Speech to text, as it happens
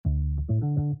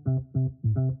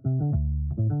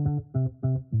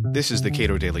This is the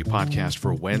Cato Daily Podcast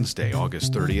for Wednesday,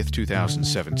 August 30th,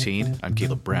 2017. I'm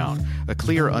Caleb Brown. A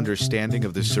clear understanding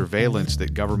of the surveillance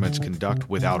that governments conduct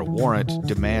without a warrant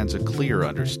demands a clear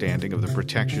understanding of the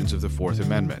protections of the Fourth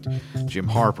Amendment. Jim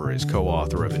Harper is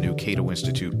co-author of a new Cato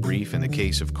Institute brief in the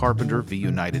case of Carpenter v.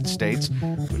 United States,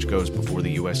 which goes before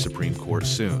the U.S. Supreme Court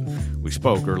soon. We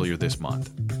spoke earlier this month.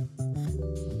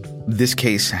 This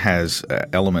case has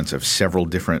elements of several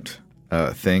different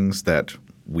things that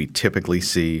we typically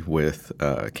see with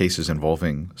cases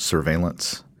involving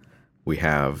surveillance. We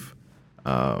have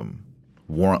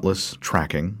warrantless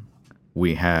tracking.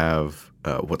 We have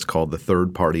what's called the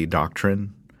third-party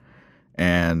doctrine,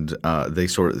 and they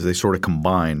sort of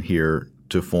combine here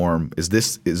to form. Is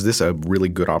this a really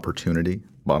good opportunity?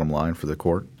 Bottom line for the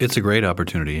court, it's a great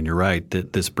opportunity, and you're right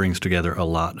that this brings together a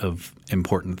lot of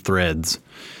important threads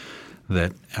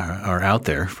that are out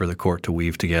there for the court to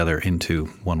weave together into,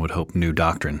 one would hope, new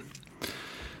doctrine.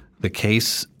 The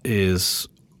case is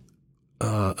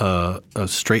a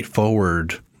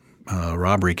straightforward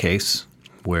robbery case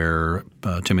where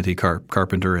Timothy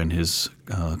Carpenter and his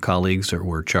colleagues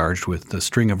were charged with a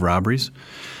string of robberies.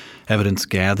 Evidence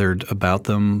gathered about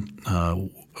them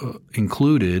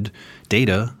included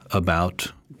data about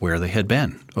where they had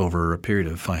been over a period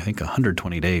of, I think,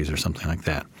 120 days or something like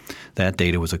that. That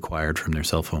data was acquired from their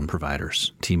cell phone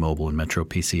providers, T-Mobile and Metro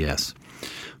PCS.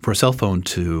 For a cell phone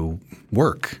to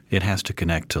work, it has to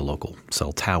connect to local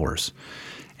cell towers.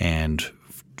 And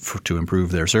to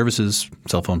improve their services,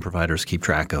 cell phone providers keep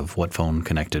track of what phone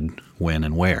connected when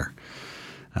and where.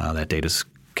 That data is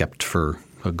kept for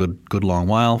a good long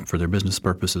while for their business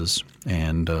purposes,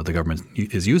 and the government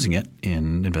is using it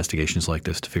in investigations like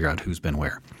this to figure out who's been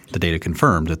where. The data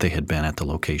confirmed that they had been at the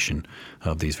location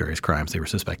of these various crimes they were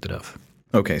suspected of.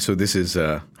 Okay, so this is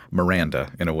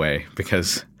Miranda in a way,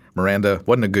 because Miranda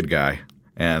wasn't a good guy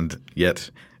and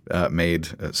yet made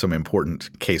some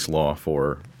important case law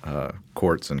for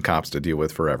courts and cops to deal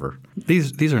with forever.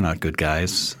 These are not good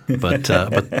guys, but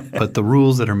the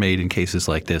rules that are made in cases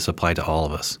like this apply to all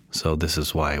of us. So this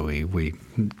is why we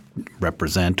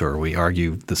represent or we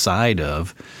argue the side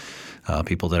of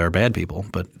people that are bad people.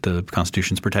 But the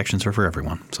Constitution's protections are for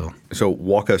everyone. So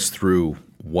walk us through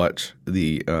what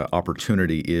the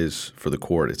opportunity is for the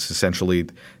court. It's essentially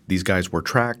these guys were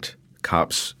tracked.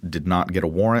 Cops did not get a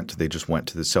warrant. They just went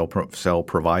to the cell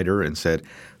provider and said,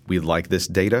 we'd like this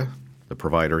data. The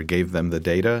provider gave them the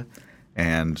data,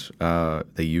 and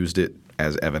they used it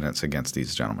as evidence against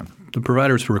these gentlemen. The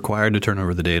providers were required to turn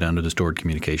over the data under the Stored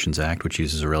Communications Act, which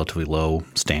uses a relatively low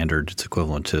standard. It's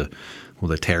equivalent to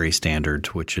the Terry standard,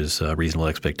 which is a reasonable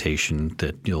expectation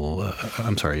that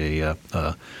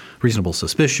a reasonable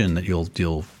suspicion that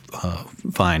you'll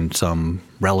find some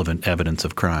relevant evidence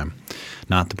of crime,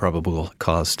 not the probable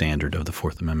cause standard of the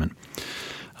Fourth Amendment.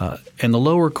 And the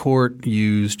lower court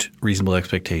used reasonable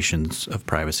expectations of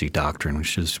privacy doctrine,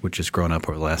 which has grown up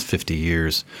over the last 50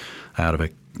 years out of a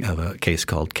case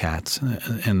called Katz.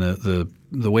 And the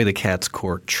way the Katz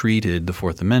court treated the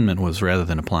Fourth Amendment was, rather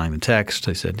than applying the text,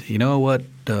 they said, you know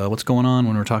what's going on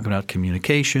when we're talking about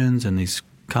communications and these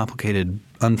complicated,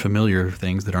 unfamiliar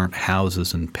things that aren't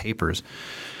houses and papers.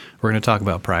 We're going to talk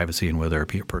about privacy and whether a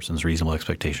person's reasonable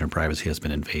expectation of privacy has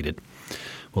been invaded.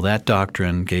 Well, that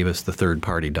doctrine gave us the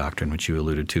third-party doctrine, which you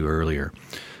alluded to earlier,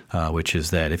 which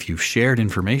is that if you've shared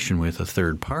information with a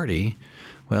third party,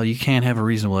 well, you can't have a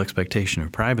reasonable expectation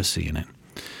of privacy in it.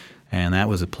 And that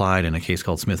was applied in a case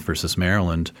called Smith v.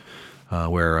 Maryland,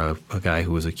 where a guy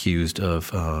who was accused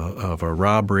of a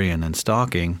robbery and then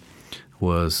stalking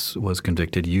was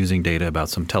convicted using data about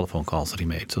some telephone calls that he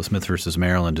made. So Smith v.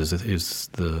 Maryland is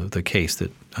the case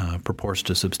that purports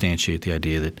to substantiate the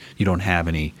idea that you don't have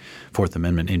any Fourth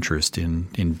Amendment interest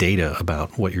in data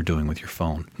about what you're doing with your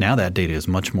phone. Now that data is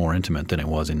much more intimate than it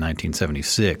was in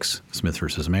 1976, Smith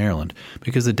v. Maryland,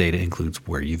 because the data includes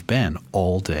where you've been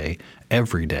all day,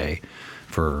 every day,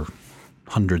 for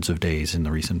hundreds of days in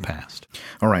the recent past.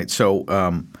 All right. So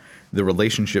the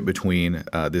relationship between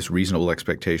this reasonable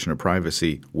expectation of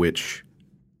privacy,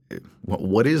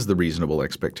 what is the reasonable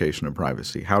expectation of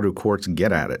privacy? How do courts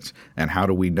get at it? And how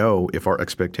do we know if our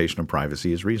expectation of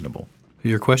privacy is reasonable?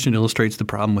 Your question illustrates the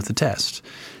problem with the test.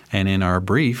 And in our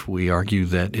brief, we argue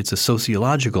that it's a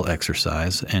sociological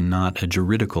exercise and not a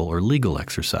juridical or legal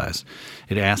exercise.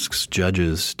 It asks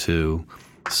judges to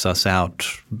suss out,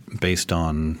 based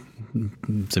on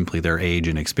simply their age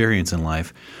and experience in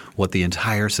life, what the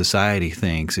entire society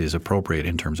thinks is appropriate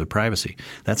in terms of privacy.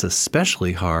 That's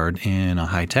especially hard in a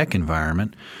high-tech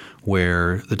environment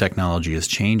where the technology is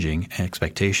changing,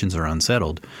 expectations are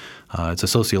unsettled. It's a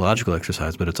sociological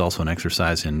exercise, but it's also an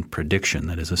exercise in prediction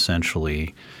that is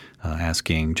essentially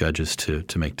asking judges to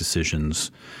make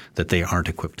decisions that they aren't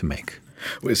equipped to make.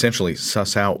 Essentially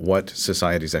suss out what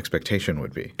society's expectation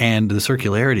would be. And the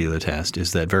circularity of the test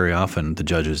is that very often the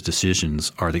judge's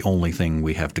decisions are the only thing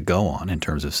we have to go on in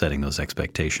terms of setting those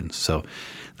expectations. So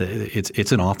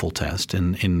it's an awful test.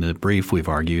 And in the brief, we've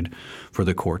argued for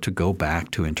the court to go back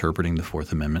to interpreting the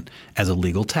Fourth Amendment as a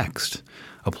legal text,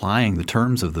 applying the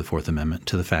terms of the Fourth Amendment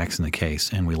to the facts in the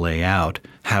case, and we lay out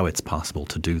how it's possible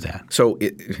to do that. So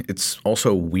it's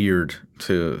also weird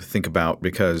to think about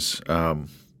because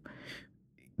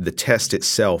the test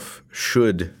itself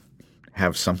should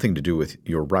have something to do with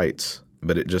your rights,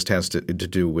 but it just has to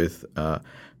do with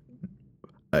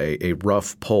a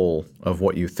rough poll of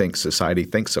what you think society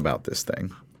thinks about this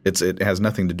thing. It has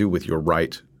nothing to do with your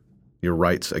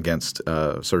rights against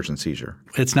search and seizure.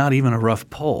 It's not even a rough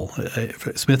poll.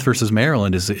 Smith versus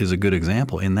Maryland is a good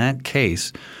example. In that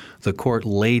case, the court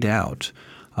laid out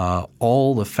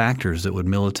all the factors that would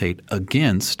militate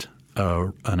against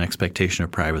an expectation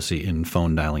of privacy in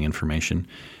phone dialing information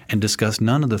and discussed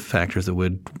none of the factors that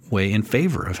would weigh in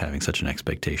favor of having such an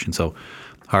expectation. So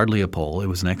hardly a poll. It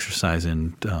was an exercise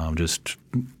in just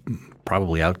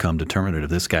probably outcome determinative.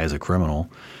 This guy is a criminal,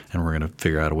 and we're going to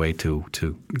figure out a way to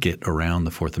get around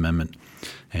the Fourth Amendment.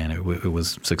 And it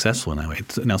was successful in that way.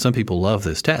 Now, some people love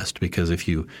this test because if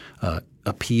you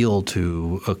appeal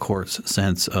to a court's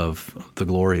sense of the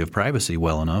glory of privacy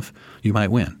well enough, you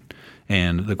might win.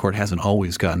 And the court hasn't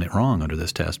always gotten it wrong under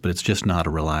this test, but it's just not a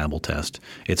reliable test.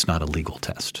 It's not a legal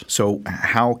test. So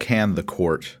how can the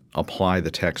court apply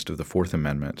the text of the Fourth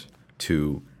Amendment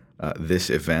to this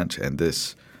event and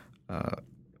this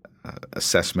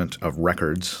assessment of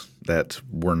records that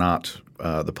were not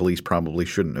the police probably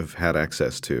shouldn't have had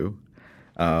access to?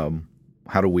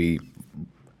 How do we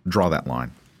draw that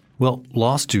line? Well,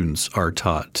 law students are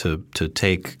taught to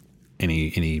take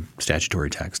any statutory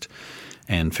text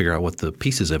and figure out what the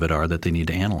pieces of it are that they need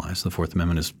to analyze. The Fourth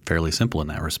Amendment is fairly simple in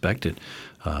that respect.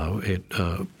 It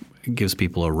gives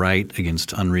people a right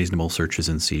against unreasonable searches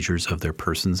and seizures of their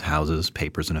persons, houses,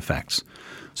 papers, and effects.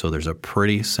 So there's a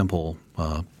pretty simple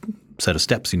set of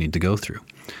steps you need to go through.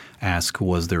 Ask,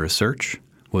 was there a search?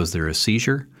 Was there a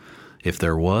seizure? If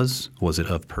there was it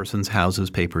of persons, houses,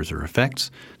 papers, or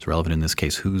effects? It's relevant in this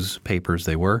case whose papers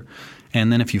they were.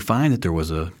 And then if you find that there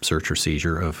was a search or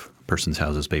seizure of persons,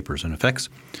 houses, papers, and effects,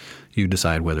 you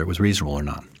decide whether it was reasonable or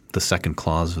not. The second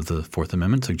clause of the Fourth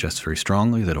Amendment suggests very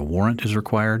strongly that a warrant is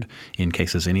required in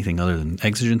cases anything other than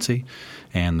exigency,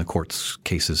 and the court's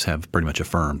cases have pretty much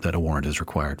affirmed that a warrant is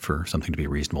required for something to be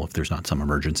reasonable if there's not some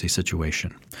emergency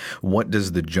situation. What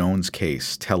does the Jones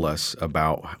case tell us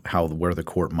about where the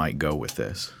court might go with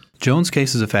this? Jones'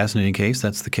 case is a fascinating case.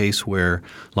 That's the case where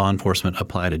law enforcement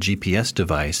applied a GPS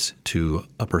device to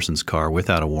a person's car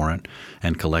without a warrant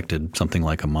and collected something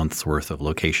like a month's worth of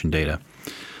location data.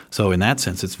 So in that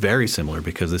sense, it's very similar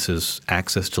because this is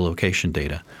access to location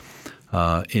data.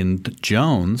 In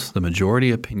Jones, the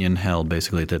majority opinion held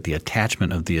basically that the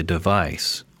attachment of the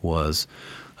device was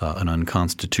an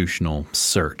unconstitutional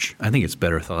search. I think it's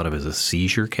better thought of as a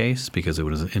seizure case because it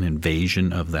was an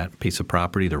invasion of that piece of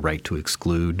property. The right to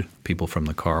exclude people from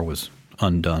the car was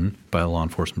undone by law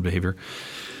enforcement behavior.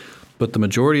 But the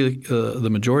majority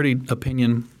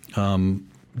opinion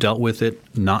dealt with it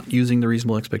not using the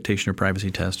reasonable expectation of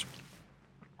privacy test.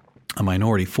 A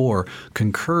minority 4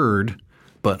 concurred,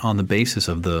 but on the basis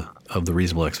of the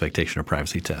reasonable expectation of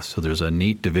privacy test. So there's a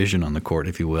neat division on the court,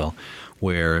 if you will,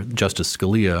 where Justice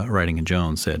Scalia, writing in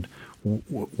Jones, said,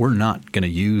 we're not going to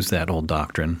use that old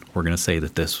doctrine. We're going to say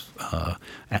that this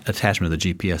attachment of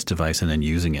the GPS device and then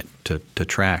using it to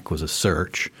track was a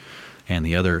search. And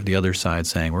the other side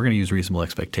saying we're going to use reasonable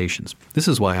expectations. This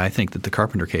is why I think that the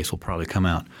Carpenter case will probably come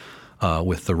out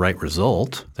with the right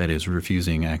result, that is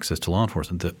refusing access to law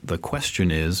enforcement. The question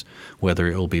is whether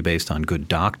it will be based on good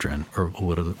doctrine or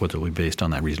whether it will be based on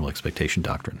that reasonable expectation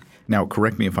doctrine. Now,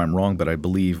 correct me if I'm wrong, but I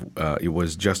believe it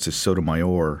was Justice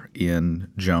Sotomayor in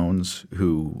Jones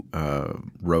who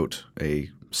wrote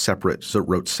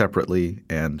separately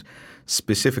and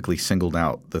specifically singled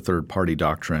out the third-party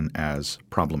doctrine as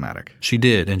problematic. She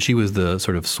did, and she was the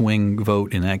sort of swing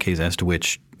vote in that case as to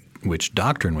which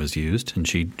doctrine was used, and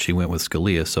she went with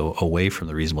Scalia, so away from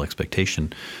the reasonable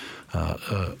expectation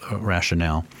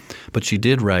rationale. But she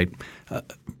did write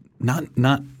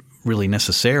not really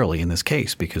necessarily in this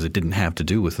case because it didn't have to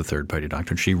do with the third-party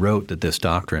doctrine. She wrote that this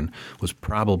doctrine was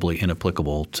probably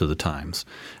inapplicable to the times.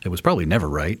 It was probably never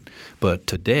right, but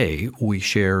today we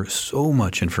share so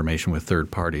much information with third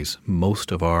parties.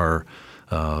 Most of our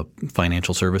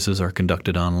financial services are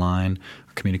conducted online.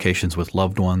 Communications with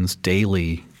loved ones,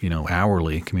 daily,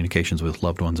 hourly communications with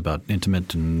loved ones about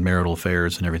intimate and marital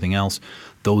affairs and everything else,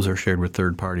 those are shared with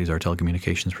third parties, our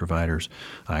telecommunications providers,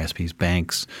 ISPs,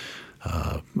 banks,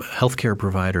 healthcare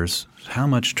providers. How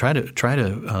much? Try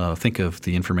to think of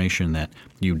the information that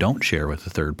you don't share with a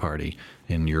third party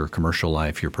in your commercial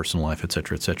life, your personal life, et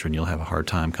cetera, and you'll have a hard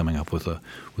time coming up with a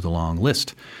long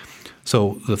list.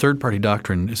 So the third-party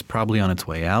doctrine is probably on its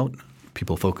way out.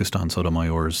 People focused on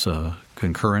Sotomayor's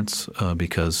concurrence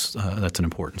because that's an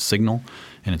important signal,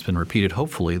 and it's been repeated.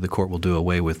 Hopefully the court will do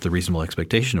away with the reasonable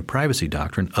expectation of privacy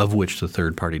doctrine, of which the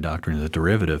third-party doctrine is a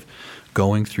derivative,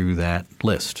 going through that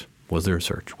list. Was there a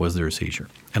search? Was there a seizure?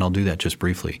 And I'll do that just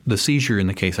briefly. The seizure in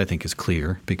the case I think is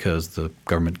clear because the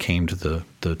government came to the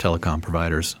telecom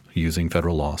providers using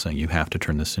federal law saying you have to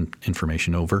turn this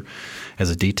information over.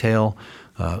 As a detail,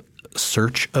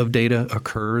 search of data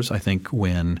occurs, I think,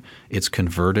 when it's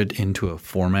converted into a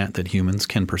format that humans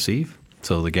can perceive.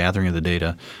 So the gathering of the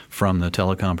data from the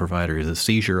telecom provider is a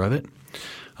seizure of it.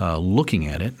 Looking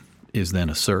at it is then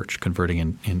a search,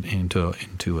 converting into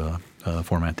a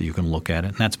format that you can look at it.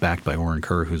 And that's backed by Oren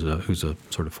Kerr, who's a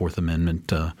sort of Fourth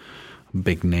Amendment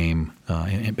big name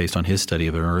based on his study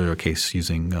of an earlier case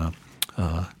using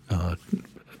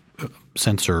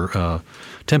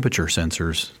temperature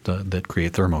sensors that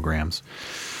create thermograms.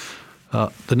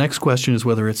 The next question is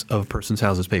whether it's of persons,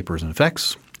 houses, papers, and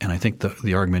effects. And I think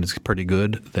the argument is pretty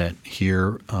good that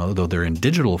here, though they're in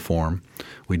digital form,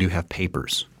 we do have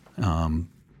papers.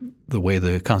 The way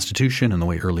the Constitution and the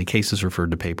way early cases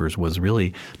referred to papers was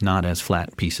really not as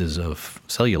flat pieces of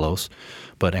cellulose,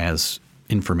 but as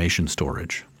information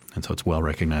storage. And so it's well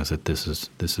recognized that this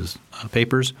is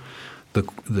papers.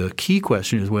 The key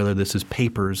question is whether this is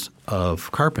papers of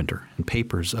Carpenter and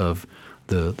papers of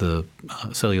the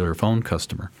cellular phone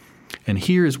customer. And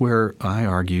here is where I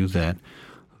argue that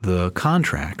the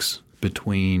contracts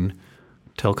between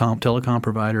telecom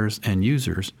providers and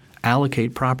users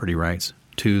allocate property rights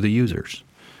to the users.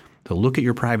 So look at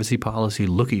your privacy policy,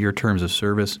 look at your terms of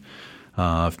service.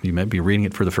 You might be reading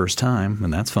it for the first time,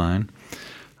 and that's fine.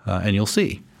 And you'll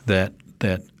see that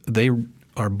they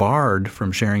are barred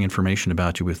from sharing information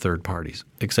about you with third parties,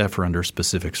 except for under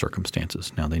specific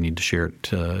circumstances. Now, they need to share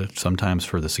it sometimes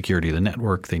for the security of the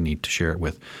network. They need to share it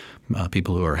with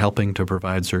people who are helping to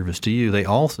provide service to you. They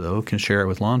also can share it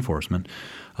with law enforcement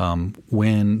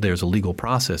when there's a legal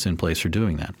process in place for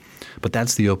doing that. But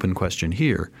that's the open question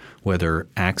here, whether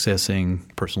accessing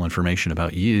personal information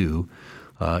about you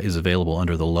is available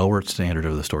under the lower standard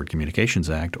of the Stored Communications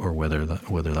Act or whether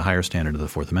the higher standard of the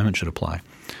Fourth Amendment should apply.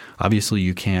 Obviously,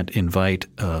 you can't invite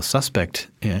a suspect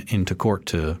into court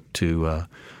to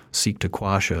seek to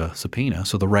quash a subpoena.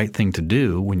 So the right thing to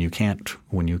do when you can't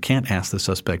ask the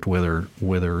suspect whether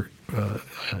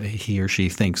he or she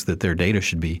thinks that their data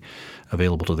should be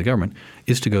available to the government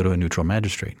is to go to a neutral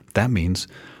magistrate. That means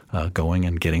going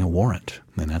and getting a warrant.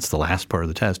 And that's the last part of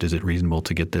the test. Is it reasonable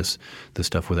to get this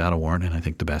stuff without a warrant? And I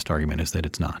think the best argument is that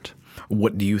it's not.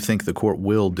 What do you think the court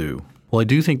will do? Well, I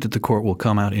do think that the court will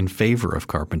come out in favor of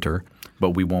Carpenter.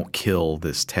 But we won't kill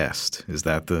this test. Is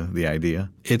that the idea?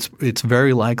 It's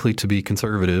very likely to be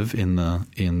conservative in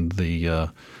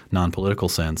the non-political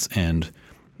sense and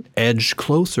edge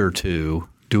closer to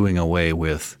doing away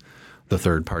with the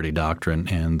third-party doctrine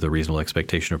and the reasonable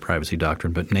expectation of privacy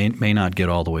doctrine, but may not get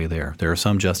all the way there. There are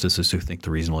some justices who think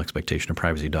the reasonable expectation of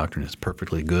privacy doctrine is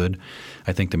perfectly good.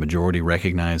 I think the majority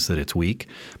recognize that it's weak,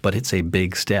 but it's a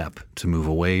big step to move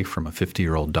away from a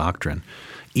 50-year-old doctrine,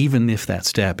 even if that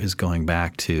step is going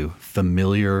back to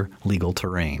familiar legal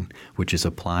terrain, which is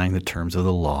applying the terms of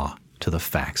the law to the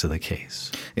facts of the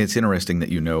case. It's interesting that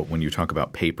when you talk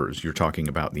about papers, you're talking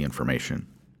about the information.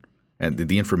 And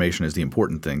the information is the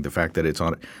important thing. The fact that it's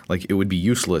on – like it would be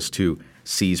useless to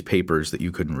seize papers that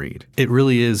you couldn't read. It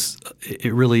really is.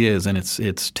 It really is. And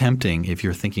it's tempting if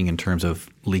you're thinking in terms of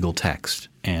legal text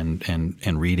and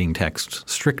reading text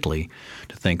strictly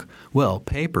to think, well,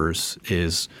 papers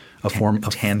is a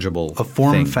tangible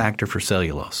form factor for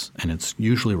cellulose. And it's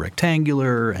usually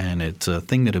rectangular and it's a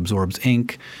thing that absorbs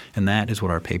ink, and that is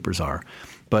what our papers are.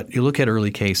 But you look at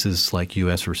early cases like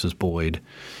U.S. versus Boyd,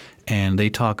 and they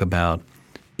talk about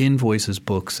invoices,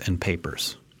 books, and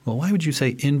papers. Well, why would you say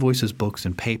invoices, books,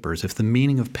 and papers if the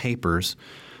meaning of papers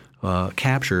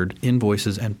captured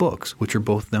invoices and books, which are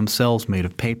both themselves made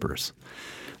of papers?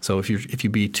 So if you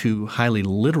be too highly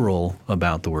literal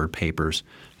about the word papers,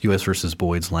 U.S. versus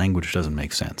Boyd's language doesn't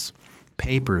make sense.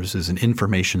 Papers is an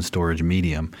information storage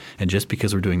medium, and just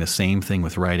because we're doing the same thing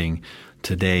with writing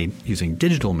today using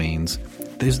digital means,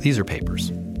 these are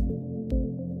papers.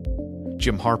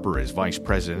 Jim Harper is Vice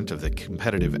President of the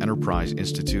Competitive Enterprise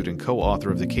Institute and co-author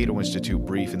of the Cato Institute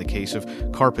brief in the case of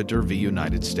Carpenter v.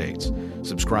 United States.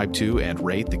 Subscribe to and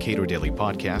rate the Cato Daily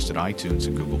Podcast at iTunes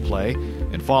and Google Play,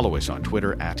 and follow us on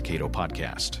Twitter @Cato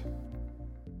Podcast.